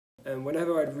And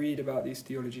whenever I'd read about these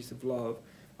theologies of love,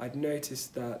 I'd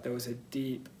noticed that there was a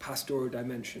deep pastoral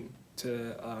dimension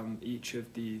to each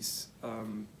of these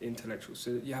intellectuals.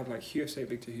 So you have like Hugh of St.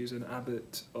 Victor, who's an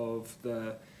abbot of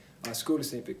the School of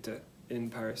St. Victor in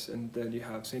Paris, and then you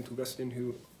have St. Augustine,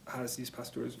 who has these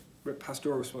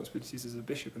pastoral responsibilities as a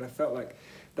bishop. And I felt like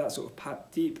that sort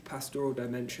of deep pastoral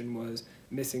dimension was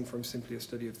missing from simply a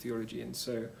study of theology. And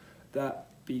so that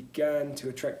began to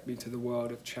attract me to the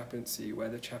world of chaplaincy, where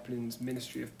the chaplain's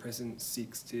ministry of presence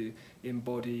seeks to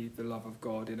embody the love of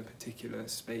God in a particular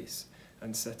space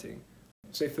and setting.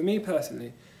 So for me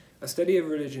personally, a study of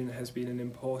religion has been an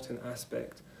important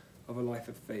aspect of a life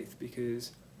of faith,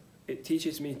 because it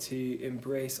teaches me to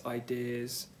embrace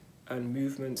ideas and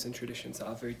movements and traditions that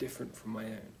are very different from my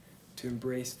own, to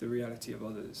embrace the reality of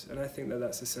others. And I think that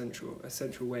that's a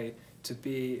central way to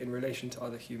be in relation to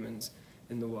other humans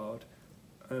in the world.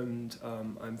 And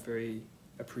I'm very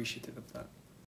appreciative of that.